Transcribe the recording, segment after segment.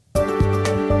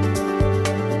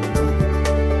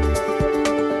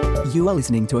You are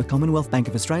listening to a Commonwealth Bank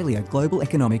of Australia Global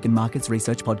Economic and Markets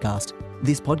Research podcast.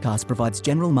 This podcast provides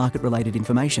general market-related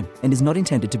information and is not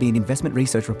intended to be an investment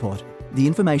research report. The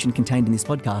information contained in this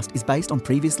podcast is based on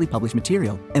previously published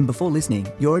material, and before listening,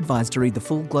 you're advised to read the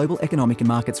full Global Economic and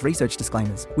Markets Research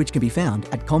disclaimers, which can be found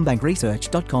at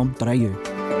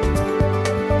commbankresearch.com.au.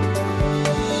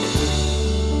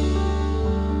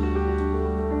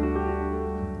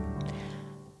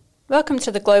 Welcome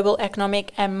to the Global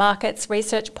Economic and Markets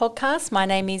Research Podcast. My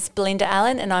name is Belinda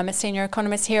Allen and I'm a senior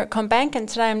economist here at CommBank, and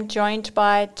today I'm joined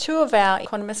by two of our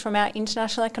economists from our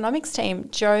international economics team,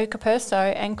 Joe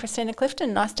Capurso and Christina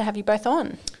Clifton. Nice to have you both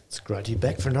on. It's great to be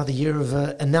back for another year of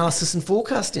analysis and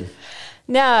forecasting.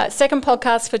 Now, second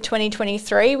podcast for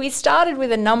 2023. We started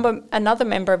with another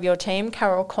member of your team,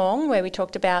 Carol Kong, where we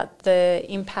talked about the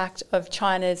impact of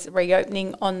China's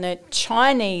reopening on the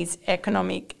Chinese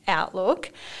economic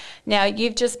outlook. Now,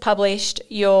 you've just published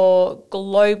your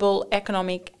Global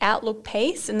Economic Outlook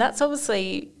piece, and that's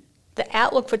obviously the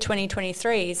outlook for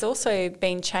 2023 has also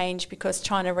been changed because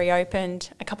China reopened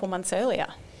a couple months earlier.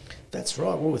 That's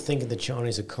right. We were thinking the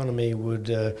Chinese economy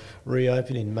would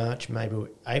reopen in March, maybe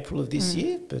April of this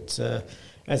year, but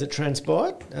as it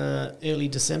transpired, early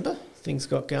December, things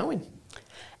got going.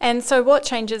 And so what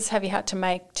changes have you had to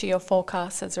make to your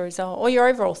forecasts as a result, or your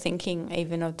overall thinking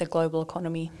even of the global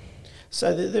economy?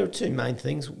 So there are two main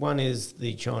things. One is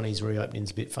the Chinese reopening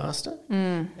is a bit faster,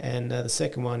 and the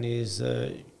second one is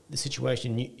the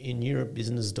situation in Europe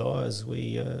isn't as dire as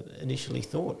we initially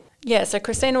thought. Yeah, so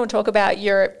Christina will talk about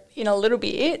Europe in a little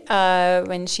bit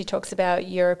when she talks about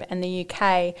Europe and the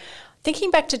UK.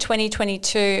 Thinking back to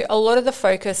 2022, a lot of the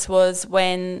focus was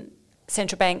when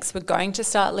central banks were going to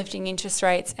start lifting interest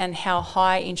rates and how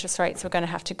high interest rates were going to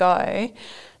have to go.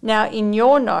 Now, in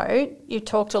your note, you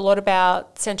talked a lot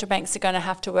about central banks are going to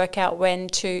have to work out when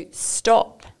to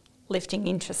stop lifting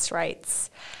interest rates,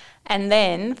 and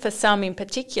then, for some in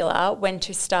particular, when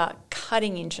to start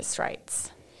cutting interest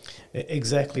rates.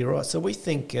 Exactly right. So we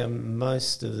think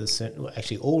most of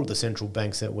actually all of the central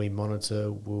banks that we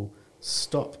monitor will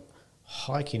stop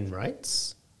hiking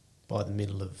rates by the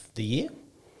middle of the year.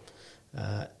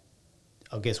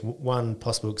 I guess one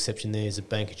possible exception there is the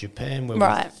Bank of Japan, where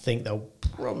we think they'll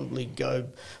probably go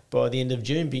by the end of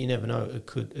June, but you never know, it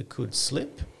could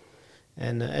slip.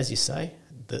 And as you say,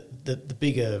 the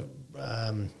bigger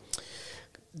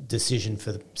decision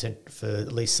for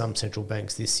at least some central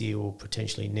banks this year or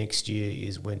potentially next year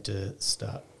is when to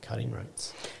start cutting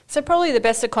rates. So probably the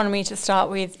best economy to start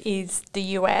with is the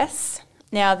US.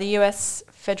 Now, the US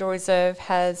Federal Reserve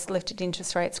has lifted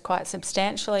interest rates quite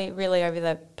substantially, really over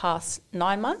the past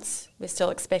 9 months. We're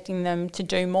still expecting them to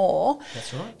do more.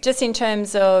 That's right. Just in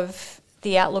terms of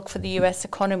the outlook for the US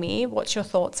economy, what's your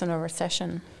thoughts on a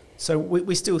recession? So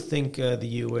we still think the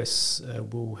US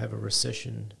will have a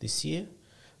recession this year.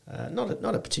 Not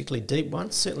a particularly deep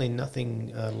one, certainly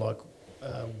nothing like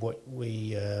what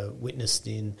we witnessed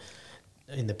in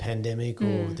the pandemic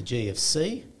or the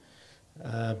GFC,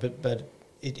 but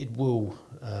it will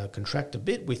contract a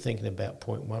bit. We're thinking about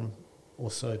 0.1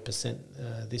 or so percent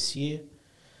this year,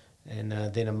 and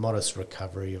then a modest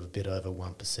recovery of a bit over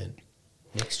 1%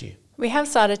 next year. We have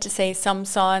started to see some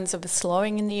signs of a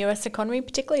slowing in the US economy,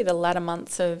 particularly the latter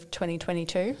months of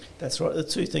 2022. That's right. The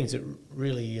two things that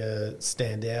really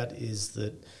stand out is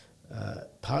that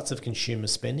parts of consumer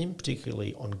spending,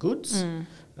 particularly on goods,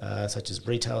 such as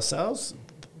retail sales,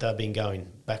 they've been going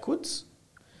backwards.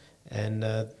 And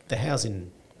the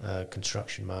housing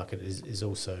construction market is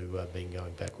also been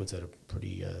going backwards at a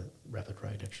pretty rapid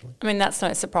rate, actually. I mean, that's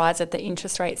no surprise that the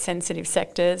interest rate sensitive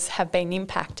sectors have been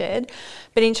impacted.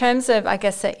 But in terms of, I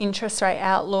guess, the interest rate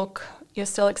outlook, you're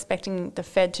still expecting the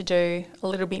Fed to do a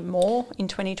little bit more in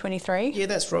 2023? Yeah,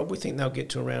 that's right. We think they'll get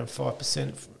to around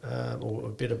 5% or a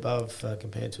bit above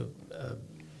compared to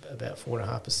about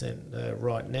 4.5%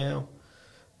 right now.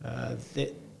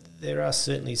 There are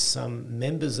certainly some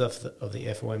members of the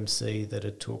FOMC that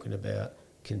are talking about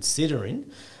considering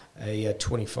a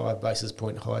 25 basis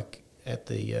point hike at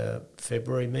the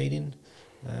February meeting.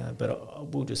 But I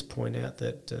will just point out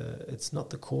that it's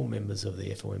not the core members of the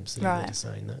FOMC that are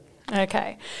saying that.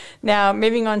 Okay. Now,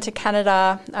 moving on to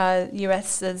Canada,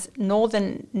 US's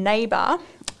northern neighbour,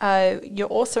 you're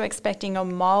also expecting a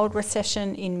mild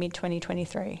recession in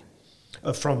mid-2023.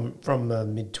 From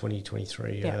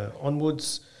mid-2023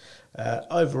 onwards.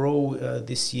 Overall,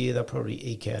 this year they'll probably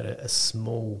eke out a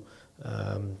small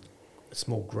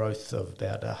growth of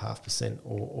about 0.5%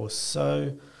 or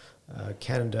so.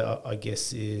 Canada, I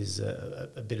guess, is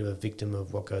a bit of a victim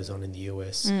of what goes on in the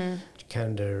US.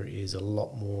 Canada is a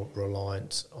lot more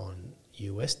reliant on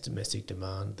US domestic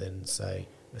demand than, say,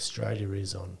 Australia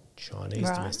is on Chinese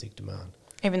domestic demand.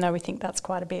 Even though we think that's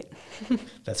quite a bit.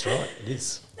 That's right, it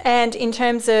is. And in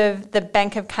terms of the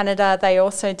Bank of Canada, they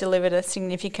also delivered a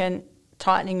significant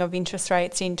tightening of interest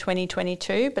rates in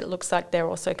 2022, but it looks like they're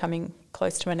also coming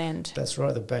close to an end. That's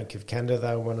right. The Bank of Canada,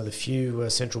 they were one of the few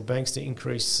central banks to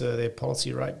increase their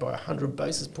policy rate by 100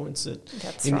 basis points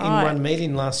in one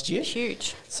meeting last year.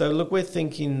 Huge. So, look, we're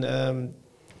thinking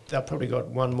they'll probably got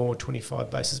one more 25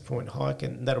 basis point hike,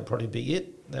 and that'll probably be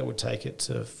it. That would take it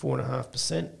to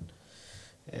 4.5%.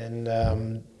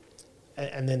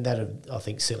 And then that'd, I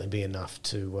think, certainly be enough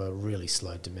to really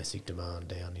slow domestic demand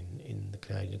down in the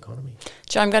Canadian economy.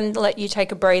 Joe, I'm going to let you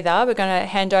take a breather. We're going to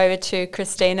hand over to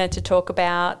Christina to talk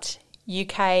about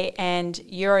UK and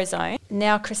Eurozone.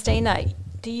 Now, Christina,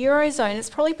 the Eurozone has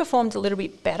probably performed a little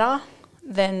bit better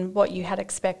than what you had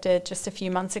expected just a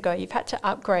few months ago. You've had to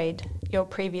upgrade your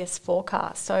previous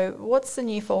forecast. So what's the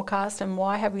new forecast and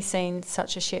why have we seen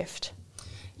such a shift?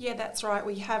 Yeah, that's right.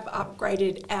 We have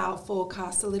upgraded our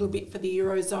forecast a little bit for the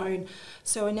Eurozone.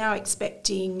 So we're now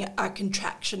expecting a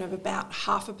contraction of about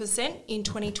 0.5% in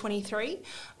 2023.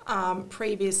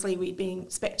 Previously, we'd been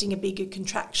expecting a bigger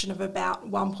contraction of about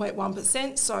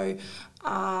 1.1%. So,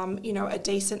 a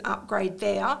decent upgrade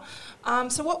there.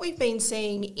 So what we've been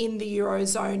seeing in the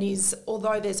Eurozone is,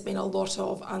 although there's been a lot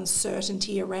of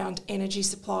uncertainty around energy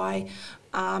supply,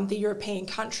 the European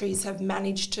countries have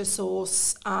managed to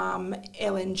source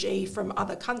LNG from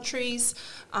other countries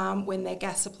when their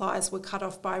gas supplies were cut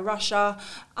off by Russia,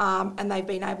 and they've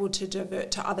been able to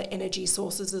divert to other energy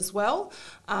sources as well.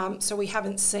 So we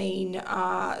haven't seen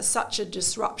such a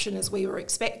disruption as we were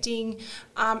expecting.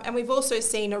 And we've also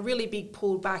seen a really big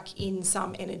pullback in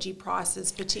some energy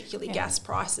prices, particularly gas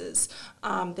prices.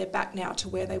 They're back now to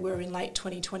where they were in late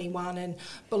 2021 and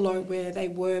below where they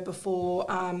were before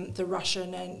the Russian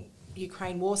and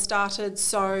Ukraine war started.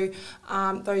 So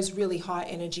those really high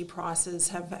energy prices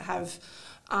have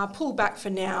pulled back for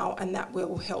now, and that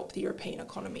will help the European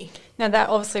economy. Now, that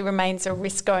obviously remains a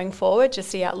risk going forward,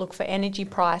 just the outlook for energy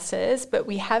prices, but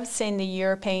we have seen the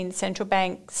European Central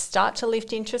Bank start to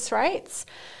lift interest rates.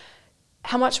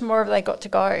 How much more have they got to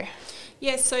go?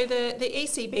 Yes, so the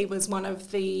ECB was one of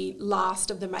the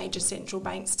last of the major central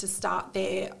banks to start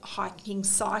their hiking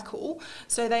cycle.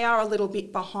 So they are a little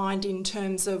bit behind in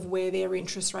terms of where their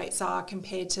interest rates are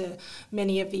compared to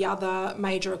many of the other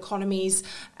major economies.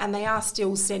 And they are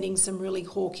still sending some really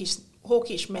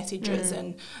hawkish messages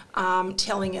and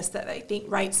telling us that they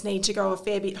think rates need to go a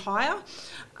fair bit higher.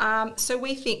 So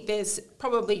we think there's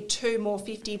probably 2 more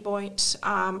 50-point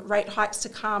rate hikes to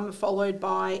come, followed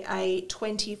by a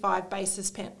 25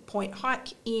 basis point hike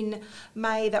in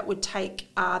May that would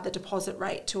take the deposit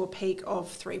rate to a peak of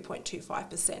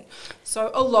 3.25%.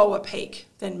 So a lower peak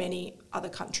than many other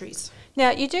countries. Now,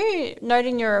 you do note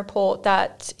in your report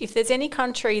that if there's any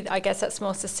country, I guess, that's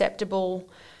more susceptible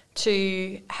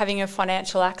to having a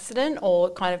financial accident or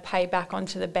kind of pay back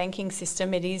onto the banking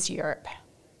system, it is Europe.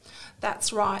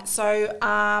 That's right. So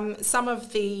some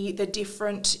of the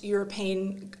different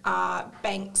European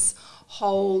banks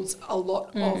hold a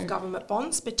lot of government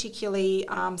bonds, particularly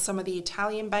some of the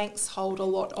Italian banks hold a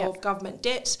lot of government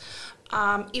debt.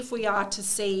 If we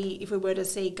were to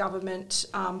see government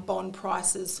bond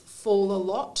prices fall a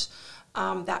lot,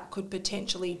 that could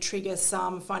potentially trigger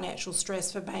some financial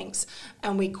stress for banks,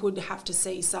 and we could have to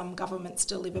see some governments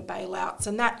deliver bailouts,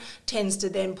 and that tends to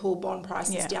then pull bond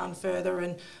prices down further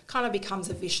and kind of becomes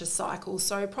a vicious cycle.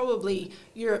 So probably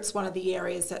Europe's one of the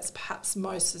areas that's perhaps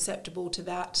most susceptible to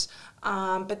that.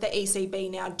 But the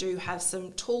ECB now do have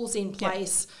some tools in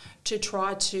place to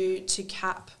try to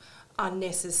cap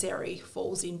unnecessary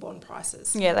falls in bond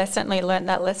prices. Yeah, they certainly learnt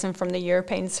that lesson from the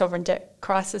European sovereign debt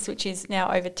crisis, which is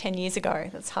now over 10 years ago.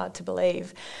 That's hard to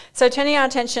believe. So turning our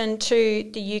attention to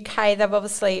the UK, they've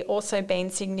obviously also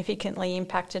been significantly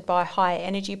impacted by higher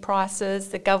energy prices.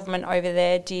 The government over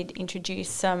there did introduce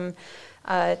some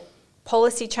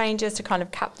policy changes to kind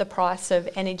of cap the price of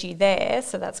energy there.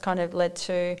 So that's kind of led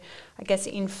to, I guess,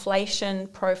 inflation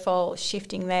profile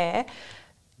shifting there.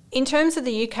 In terms of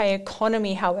the UK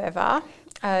economy, however,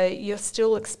 you're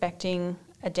still expecting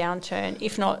a downturn.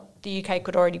 If not, the UK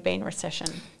could already be in recession.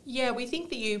 Yeah, we think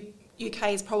the UK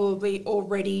has probably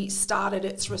already started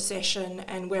its recession,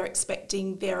 and we're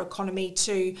expecting their economy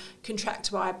to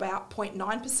contract by about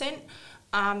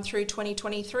 0.9%. Through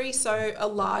 2023, so a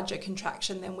larger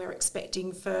contraction than we're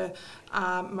expecting for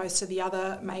most of the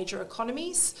other major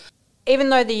economies. even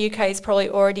though the UK is probably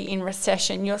already in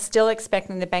recession, you're still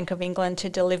expecting the Bank of England to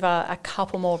deliver a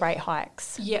couple more rate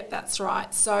hikes. Yeah, that's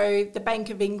right. So the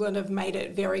Bank of England have made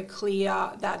it very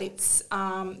clear that it's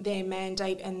their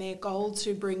mandate and their goal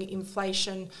to bring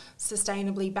inflation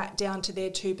sustainably back down to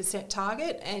their 2%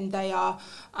 target, and they are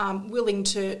willing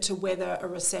to weather a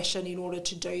recession in order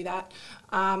to do that.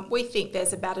 We think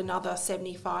there's about another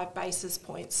 75 basis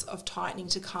points of tightening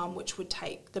to come, which would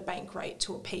take the bank rate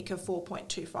to a peak of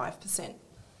 4.25%.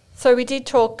 So we did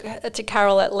talk to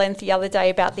Carol at length the other day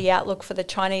about the outlook for the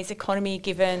Chinese economy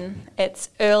given its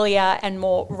earlier and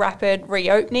more rapid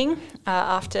reopening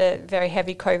after very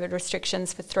heavy COVID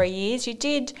restrictions for 3 years. You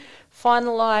did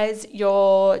finalise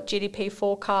your GDP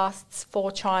forecasts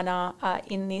for China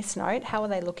in this note. How are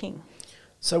they looking?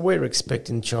 So we're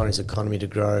expecting China's economy to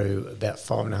grow about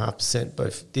 5.5%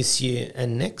 both this year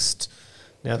and next.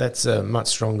 Now that's much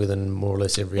stronger than more or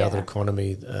less every other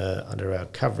economy under our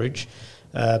coverage,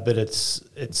 but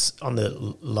it's on the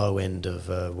low end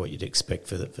of what you'd expect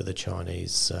for the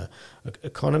Chinese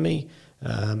economy.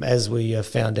 As we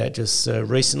found out just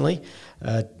recently,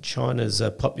 China's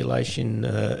population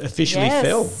officially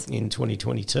fell in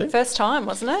 2022. First time,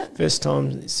 wasn't it? First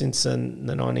time since the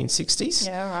 1960s.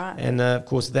 Yeah, right. And of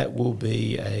course that will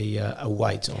be a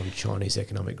weight on Chinese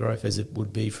economic growth, as it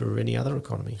would be for any other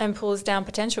economy. And pulls down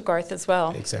potential growth as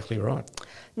well. Exactly right.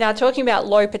 Now, talking about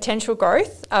low potential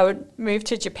growth, I would move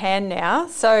to Japan now.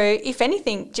 So, if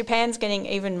anything, Japan's getting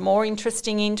even more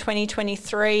interesting in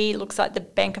 2023. Looks like the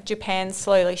Bank of Japan's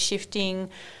slowly shifting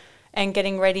and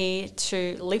getting ready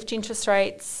to lift interest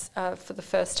rates for the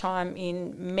first time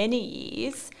in many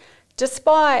years,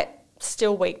 despite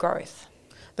still weak growth.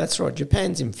 That's right.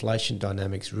 Japan's inflation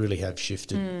dynamics really have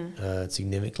shifted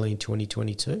significantly in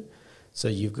 2022. So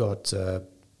you've got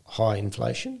high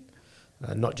inflation.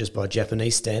 Not just by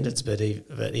Japanese standards, but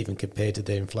even compared to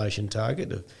their inflation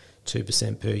target of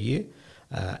 2% per year.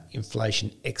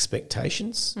 Inflation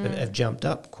expectations have jumped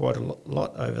up quite a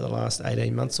lot over the last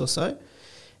 18 months or so.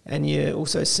 And you're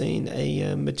also seeing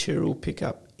a material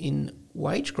pickup in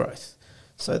wage growth.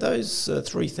 So those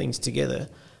three things together,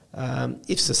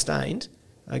 if sustained,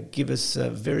 give us a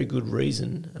very good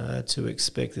reason to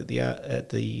expect that the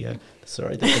bank,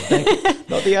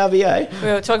 not the RBA.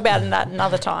 We'll talk about that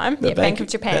another time. Bank of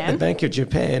Japan. The Bank of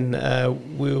Japan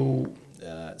will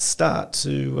start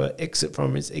to exit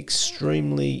from its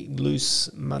extremely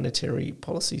loose monetary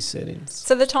policy settings.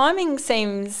 So the timing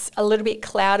seems a little bit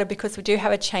clouded because we do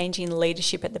have a change in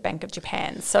leadership at the Bank of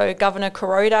Japan. So Governor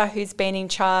Kuroda, who's been in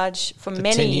charge for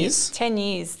many years, 10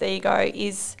 years, there you go,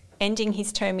 is ending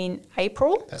his term in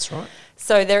April. That's right.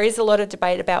 So there is a lot of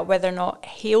debate about whether or not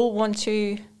he'll want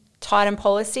to tighten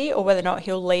policy or whether or not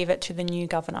he'll leave it to the new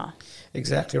governor.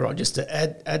 Exactly right. Just to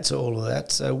add to all of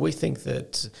that, we think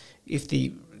that if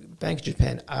the Bank of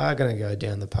Japan are going to go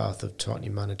down the path of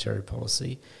tightening monetary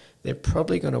policy, they're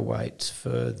probably going to wait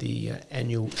for the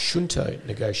annual Shunto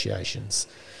negotiations.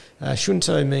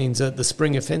 Shunto means the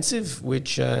spring offensive,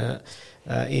 which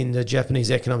in the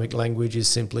Japanese economic language is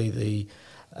simply the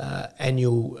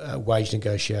annual wage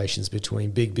negotiations between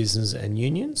big business and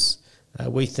unions.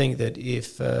 We think that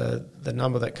if the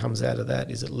number that comes out of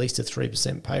that is at least a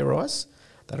 3% pay rise,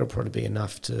 that'll probably be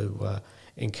enough to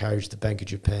encourage the Bank of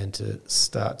Japan to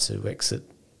start to exit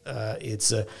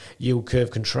its yield curve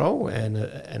control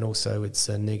and also its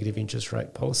negative interest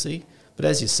rate policy. But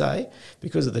as you say,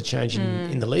 because of the change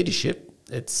in the leadership,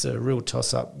 it's a real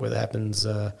toss-up whether it happens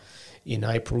in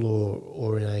April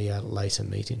or in a later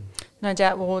meeting. No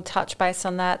doubt we'll touch base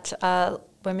on that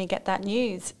when we get that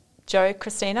news. Joe,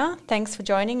 Christina, thanks for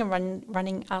joining and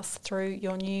running us through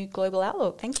your new global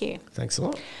outlook. Thank you. Thanks a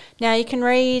lot. Now you can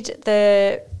read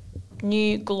the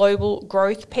new global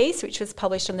growth piece, which was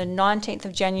published on the 19th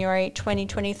of January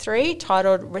 2023,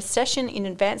 titled Recession in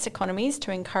Advanced Economies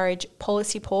to Encourage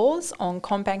Policy Pause on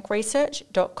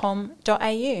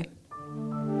CommBankResearch.com.au.